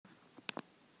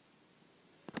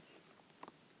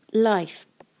Life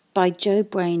by Joe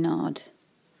Brainard.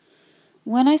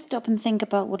 When I stop and think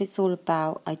about what it's all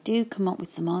about, I do come up with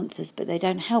some answers, but they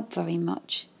don't help very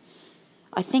much.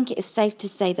 I think it is safe to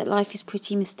say that life is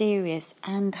pretty mysterious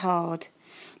and hard.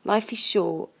 Life is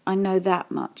short, I know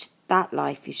that much, that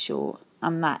life is short,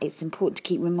 and that it's important to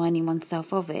keep reminding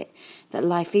oneself of it, that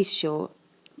life is short,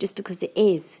 just because it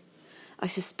is. I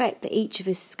suspect that each of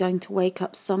us is going to wake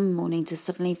up some morning to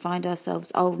suddenly find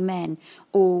ourselves old men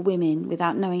or women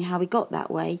without knowing how we got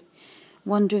that way,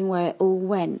 wondering where it all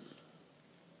went,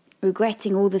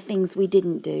 regretting all the things we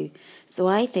didn't do. So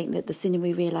I think that the sooner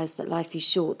we realise that life is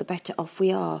short, the better off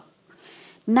we are.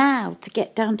 Now, to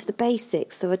get down to the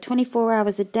basics, there are 24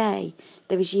 hours a day.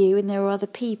 There is you and there are other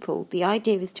people. The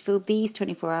idea is to fill these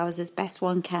 24 hours as best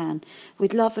one can,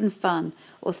 with love and fun,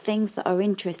 or things that are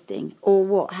interesting, or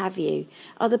what have you.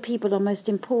 Other people are most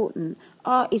important.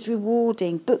 Art is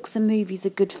rewarding. Books and movies are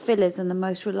good fillers and the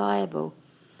most reliable.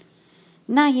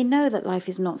 Now you know that life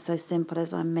is not so simple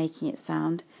as I'm making it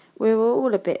sound. We're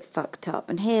all a bit fucked up,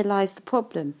 and here lies the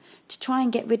problem. To try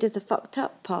and get rid of the fucked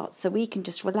up part so we can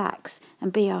just relax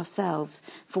and be ourselves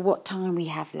for what time we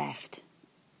have left.